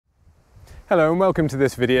Hello and welcome to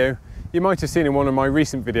this video. You might have seen in one of my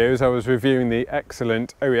recent videos I was reviewing the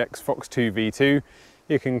excellent OEX Phoxx II V2.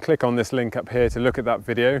 You can click on this link up here to look at that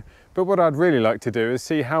video, but what I'd really like to do is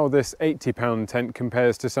see how this £80 tent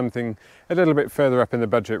compares to something a little bit further up in the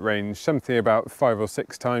budget range, something about 5 or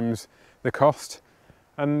 6 times the cost.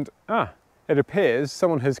 And it appears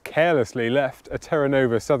someone has carelessly left a Terra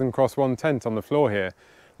Nova Southern Cross 1 tent on the floor here.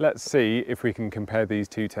 Let's see if we can compare these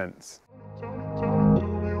two tents.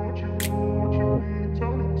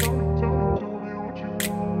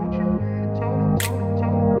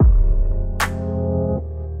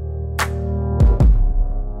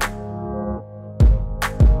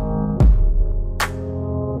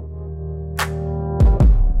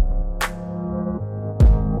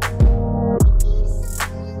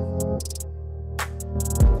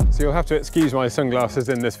 So you'll have to excuse my sunglasses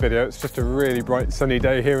in this video. It's just a really bright sunny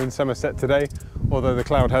day here in Somerset today, although the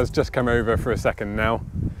cloud has just come over for a second now.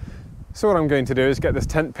 So what I'm going to do is get this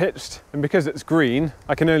tent pitched, and because it's green,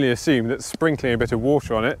 I can only assume that sprinkling a bit of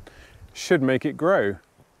water on it should make it grow.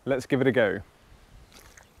 Let's give it a go.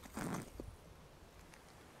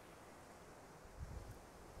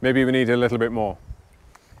 Maybe we need a little bit more.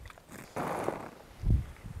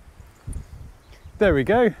 There we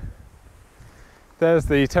go. There's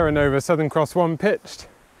the Terra Nova Southern Cross 1 pitched,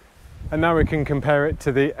 and now we can compare it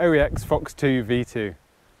to the OEX Phoxx II V2.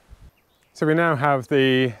 So we now have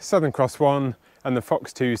the Southern Cross 1 and the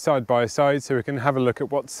Phoxx II side by side, so we can have a look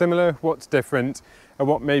at what's similar, what's different, and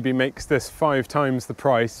what maybe makes this 5 times the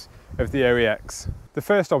price of the OEX. The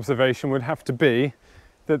first observation would have to be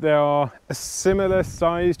that they are a similar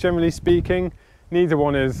size, generally speaking. Neither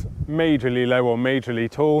one is majorly low or majorly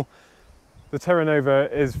tall. The Terra Nova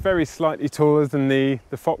is very slightly taller than the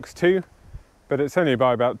Phoxx II, but it's only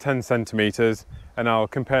by about 10 centimetres, and I'll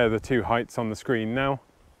compare the two heights on the screen now.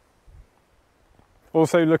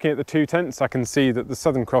 Also, looking at the two tents, I can see that the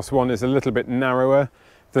Southern Cross 1 is a little bit narrower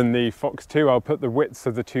than the Phoxx II. I'll put the widths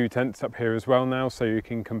of the two tents up here as well now so you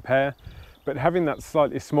can compare. But having that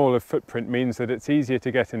slightly smaller footprint means that it's easier to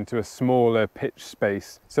get into a smaller pitch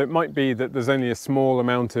space. So it might be that there's only a small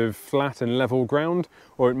amount of flat and level ground,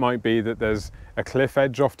 or it might be that there's a cliff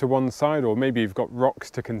edge off to one side, or maybe you've got rocks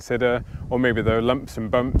to consider, or maybe there are lumps and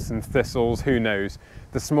bumps and thistles, who knows.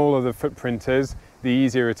 The smaller the footprint is, the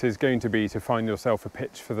easier it is going to be to find yourself a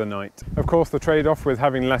pitch for the night. Of course, the trade-off with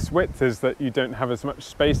having less width is that you don't have as much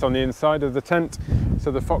space on the inside of the tent.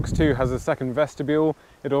 So the Phoxx II has a second vestibule.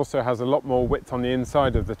 It also has a lot more width on the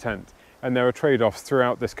inside of the tent, and there are trade-offs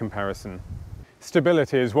throughout this comparison.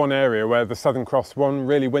 Stability is one area where the Southern Cross 1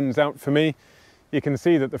 really wins out for me. You can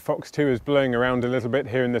see that the Phoxx II is blowing around a little bit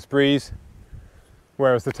here in this breeze,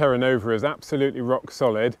 whereas the Terra Nova is absolutely rock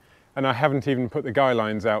solid. And I haven't even put the guy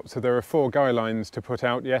lines out, so there are 4 guy lines to put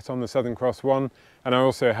out yet on the Southern Cross 1, and I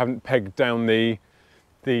also haven't pegged down the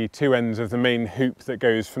 2 ends of the main hoop that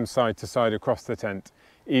goes from side to side across the tent.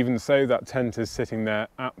 Even so, that tent is sitting there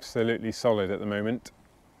absolutely solid at the moment.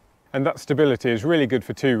 And that stability is really good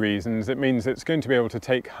for 2 reasons. It means it's going to be able to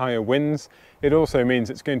take higher winds. It also means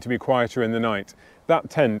it's going to be quieter in the night. That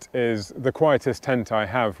tent is the quietest tent I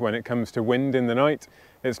have when it comes to wind in the night.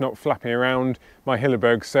 It's not flapping around. My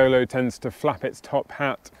Hilleberg Solo tends to flap its top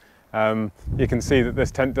hat. You can see that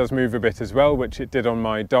this tent does move a bit as well, which it did on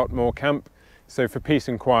my Dartmoor camp. So for peace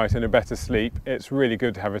and quiet and a better sleep, it's really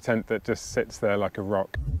good to have a tent that just sits there like a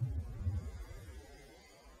rock.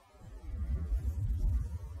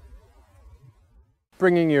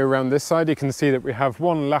 Bringing you around this side, you can see that we have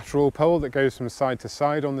one lateral pole that goes from side to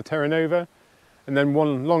side on the Terra Nova, and then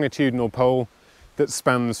one longitudinal pole that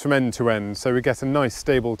spans from end to end. So we get a nice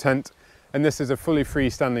stable tent, and this is a fully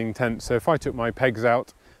freestanding tent, so if I took my pegs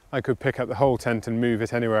out, I could pick up the whole tent and move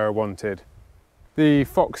it anywhere I wanted. The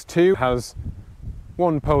Phoxx II has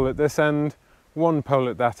one pole at this end, one pole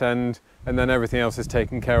at that end, and then everything else is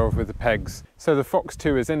taken care of with the pegs. So the Phoxx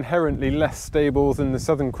II is inherently less stable than the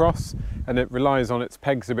Southern Cross, and it relies on its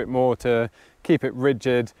pegs a bit more to keep it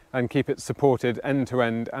rigid and keep it supported end to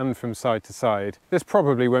end and from side to side. This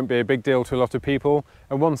probably won't be a big deal to a lot of people,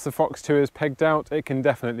 and once the Phoxx II is pegged out, it can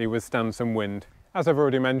definitely withstand some wind. As I've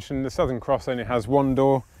already mentioned, the Southern Cross only has one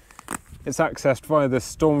door. It's accessed via the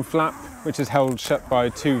storm flap, which is held shut by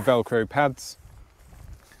 2 Velcro pads.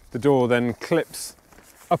 The door then clips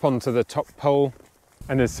up onto the top pole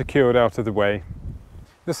and is secured out of the way.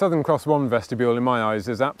 The Southern Cross 1 vestibule in my eyes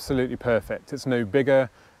is absolutely perfect. It's no bigger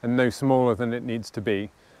and no smaller than it needs to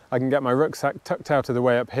be. I can get my rucksack tucked out of the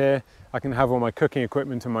way up here. I can have all my cooking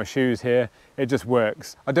equipment and my shoes here. It just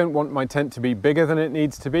works. I don't want my tent to be bigger than it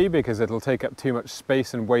needs to be because it'll take up too much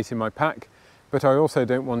space and weight in my pack, but I also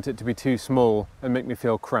don't want it to be too small and make me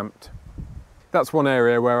feel cramped. That's one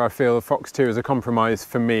area where I feel the Phoxx II is a compromise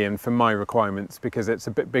for me and for my requirements, because it's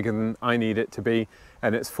a bit bigger than I need it to be,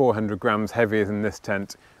 and it's 400 grams heavier than this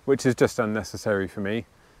tent, which is just unnecessary for me.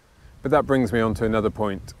 But that brings me on to another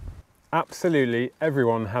point. Absolutely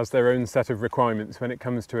everyone has their own set of requirements when it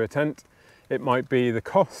comes to a tent. It might be the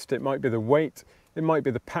cost, it might be the weight, it might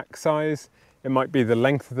be the pack size, it might be the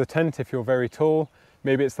length of the tent if you're very tall,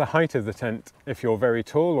 maybe it's the height of the tent if you're very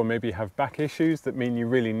tall, or maybe you have back issues that mean you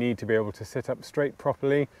really need to be able to sit up straight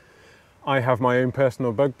properly. I have my own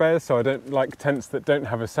personal bugbears, so I don't like tents that don't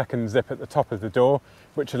have a second zip at the top of the door,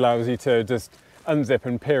 which allows you to just unzip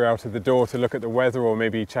and peer out of the door to look at the weather or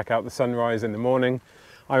maybe check out the sunrise in the morning.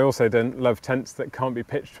 I also don't love tents that can't be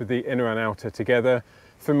pitched with the inner and outer together.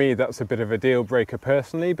 For me, that's a bit of a deal breaker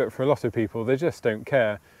personally, but for a lot of people, they just don't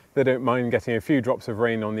care. They don't mind getting a few drops of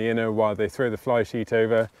rain on the inner while they throw the fly sheet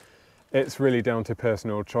over. It's really down to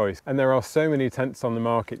personal choice. And there are so many tents on the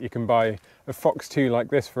market. You can buy a Phoxx II like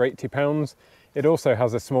this for £80. It also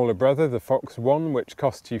has a smaller brother, the Phoxx I, which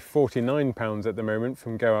costs you £49 at the moment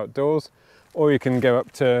from Go Outdoors. Or you can go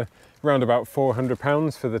up to around about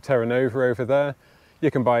 £400 for the Terra Nova over there.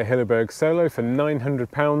 You can buy a Hilleberg Solo for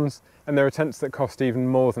 £900, and there are tents that cost even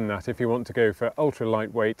more than that if you want to go for ultra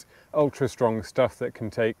lightweight, ultra strong stuff that can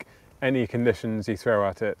take any conditions you throw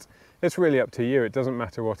at it. It's really up to you. It doesn't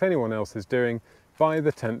matter what anyone else is doing. Buy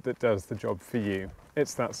the tent that does the job for you.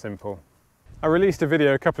 It's that simple. I released a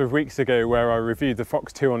video a couple of weeks ago where I reviewed the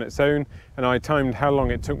Phoxx II on its own, and I timed how long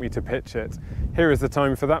it took me to pitch it. Here is the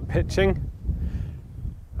time for that pitching.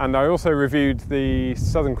 And I also reviewed the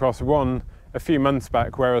Southern Cross I a few months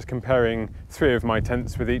back where I was comparing 3 of my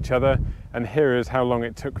tents with each other, and here is how long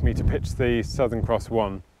it took me to pitch the Southern Cross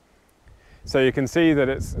I. So you can see that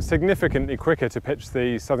it's significantly quicker to pitch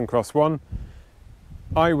the Southern Cross I.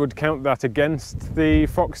 I would count that against the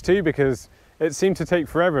Phoxx II because it seemed to take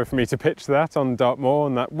forever for me to pitch that on Dartmoor,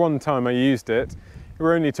 and that one time I used it,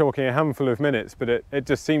 we're only talking a handful of minutes, but it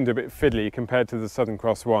just seemed a bit fiddly compared to the Southern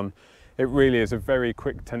Cross I. It really is a very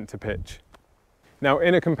quick tent to pitch. Now,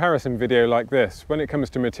 in a comparison video like this, when it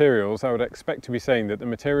comes to materials, I would expect to be saying that the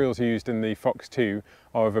materials used in the Phoxx II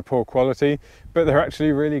are of a poor quality, but they're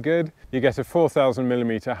actually really good. You get a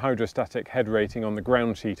 4000mm hydrostatic head rating on the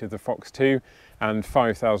ground sheet of the Phoxx II and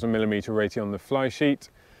 5000mm rating on the fly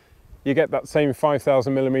sheet. You get that same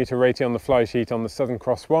 5000mm rating on the fly sheet on the Southern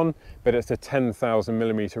Cross I, but it's a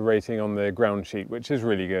 10,000mm rating on the ground sheet, which is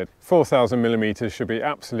really good. 4000mm should be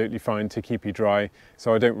absolutely fine to keep you dry,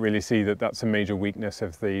 so I don't really see that that's a major weakness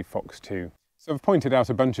of the Phoxx II. So I've pointed out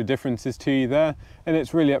a bunch of differences to you there, and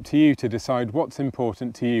it's really up to you to decide what's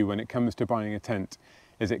important to you when it comes to buying a tent.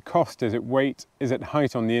 Is it cost? Is it weight? Is it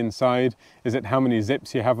height on the inside? Is it how many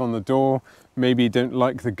zips you have on the door? Maybe you don't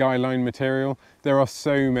like the guy line material. There are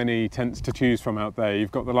so many tents to choose from out there.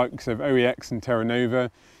 You've got the likes of OEX and Terra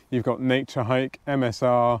Nova. You've got Nature Hike,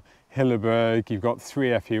 MSR, Hilleberg. You've got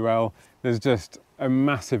 3FUL. There's just a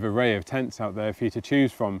massive array of tents out there for you to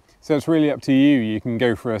choose from. So it's really up to you. You can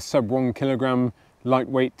go for a sub 1 kilogram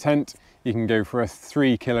lightweight tent. You can go for a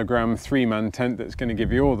 3 kilogram 3-man tent that's going to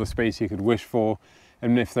give you all the space you could wish for.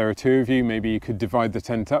 And if there are 2 of you, maybe you could divide the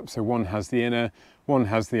tent up so one has the inner, one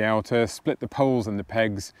has the outer, split the poles and the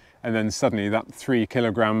pegs, and then suddenly that 3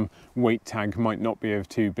 kilogram weight tag might not be of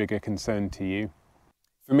too big a concern to you.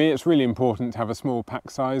 For me, it's really important to have a small pack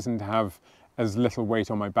size and to have as little weight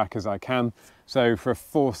on my back as I can. So for a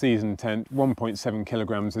 4-season tent, 1.7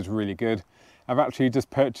 kilograms is really good. I've actually just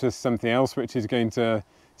purchased something else which is going to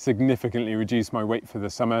significantly reduce my weight for the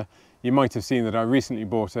summer. You might have seen that I recently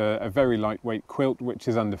bought a very lightweight quilt which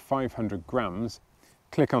is under 500 grams.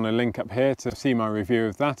 Click on a link up here to see my review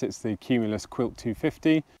of that. It's the Cumulus Quilt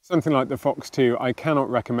 250. Something like the Phoxx II I cannot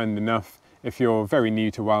recommend enough if you're very new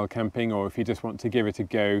to wild camping or if you just want to give it a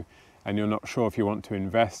go and you're not sure if you want to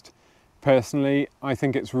invest. Personally, I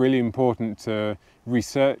think it's really important to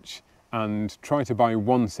research and try to buy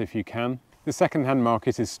once if you can. The second-hand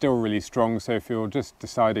market is still really strong, so if you're just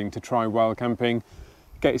deciding to try wild camping,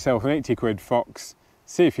 get yourself an 80 quid Phoxx,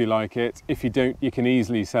 see if you like it. If you don't, you can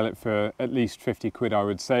easily sell it for at least 50 quid, I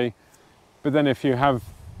would say. But then if you have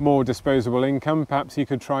more disposable income, perhaps you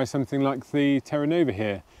could try something like the Terra Nova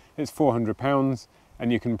here. It's £400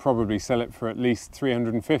 and you can probably sell it for at least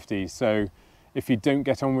 350. So if you don't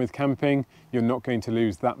get on with camping, you're not going to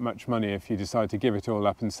lose that much money if you decide to give it all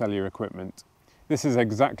up and sell your equipment. This is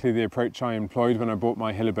exactly the approach I employed when I bought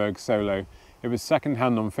my Hilleberg Solo. It was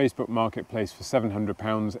second-hand on Facebook Marketplace for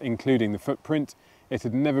 £700, including the footprint. It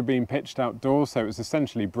had never been pitched outdoors, so it was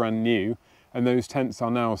essentially brand new, and those tents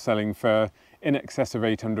are now selling for in excess of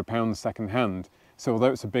 £800 second-hand. So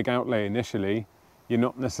although it's a big outlay initially, you're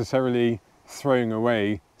not necessarily throwing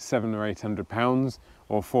away £700 or £800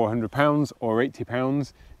 or £400 or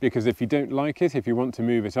 £80, because if you don't like it, if you want to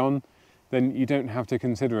move it on, then you don't have to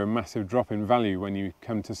consider a massive drop in value when you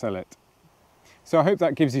come to sell it. So I hope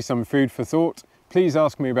that gives you some food for thought. Please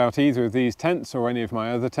ask me about either of these tents or any of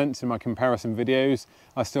my other tents in my comparison videos.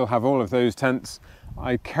 I still have all of those tents.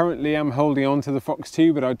 I currently am holding on to the Phoxx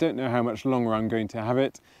II, but I don't know how much longer I'm going to have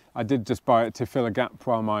it. I did just buy it to fill a gap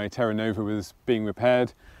while my Terra Nova was being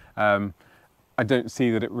repaired. I don't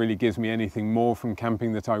see that it really gives me anything more from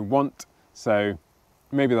camping that I want, so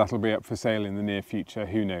maybe that'll be up for sale in the near future,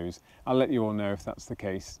 who knows. I'll let you all know if that's the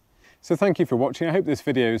case. So thank you for watching. I hope this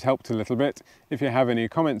video has helped a little bit. If you have any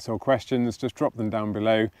comments or questions, just drop them down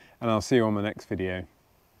below, and I'll see you on the next video.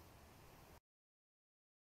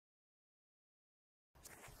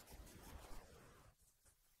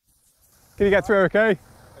 Can you get through okay?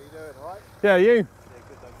 How you doing, all right? Yeah, you? Yeah,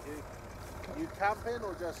 good, thank you. You camping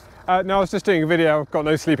or just... No, I was just doing a video. I've got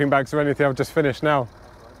no sleeping bags or anything. I've just finished now. Right,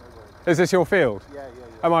 no Is this your field? yeah.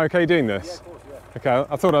 Am I okay doing this? Yeah, of course, yeah.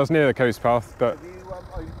 Okay, I thought I was near the coast path, but... Have you,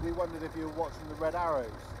 we wondered if you were watching the red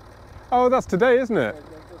arrows. Oh, that's today, isn't it? That's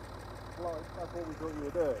what we thought you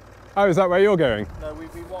were doing. Oh, is that where you're going? No,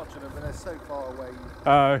 we've been watching them, but they're so far away you Oh,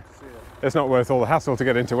 can't see them. it's not worth all the hassle to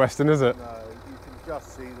get into Weston, is it? No, you can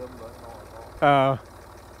just see them, but not.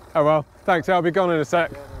 Oh well, thanks, I'll be gone in a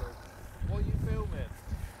sec. Yeah, no worries. What are you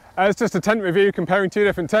filming? It's just a tent review comparing two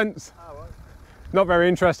different tents. Oh, right. Not very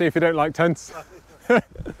interesting if you don't like tents. See you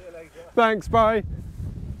later. Thanks, bye.